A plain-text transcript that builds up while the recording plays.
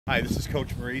Hi, this is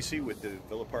Coach Marisi with the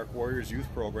Villa Park Warriors Youth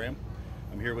Program.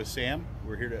 I'm here with Sam.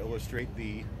 We're here to illustrate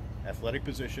the athletic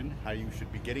position, how you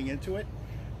should be getting into it,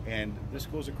 and this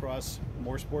goes across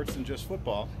more sports than just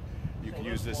football. You can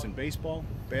use this in baseball,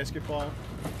 basketball,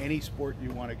 any sport you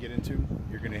want to get into.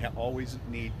 You're going to always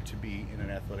need to be in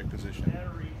an athletic position.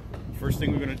 First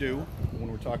thing we're going to do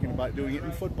when we're talking about doing it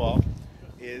in football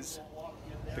is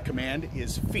the command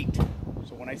is feet.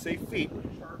 So when I say feet,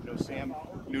 Sam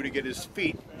knew to get his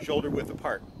feet shoulder width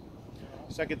apart.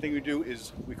 Second thing we do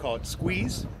is we call it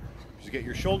squeeze. You get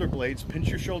your shoulder blades, pinch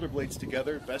your shoulder blades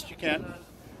together best you can.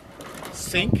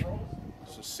 Sink,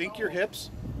 so sink your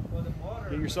hips.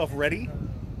 Get yourself ready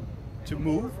to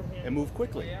move and move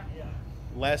quickly.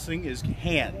 Last thing is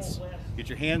hands. Get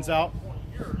your hands out,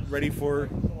 ready for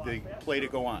the play to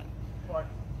go on.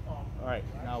 All right,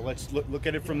 now let's look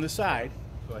at it from the side.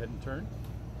 Go ahead and turn.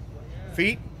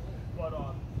 Feet,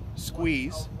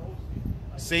 squeeze,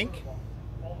 sink,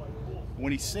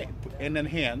 when he and then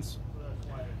hands.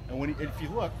 And if you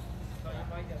look,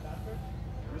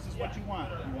 this is what you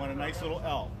want. You want a nice little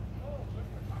L.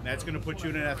 And that's going to put you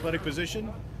in an athletic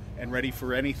position and ready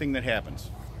for anything that happens.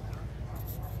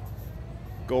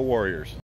 Go Warriors.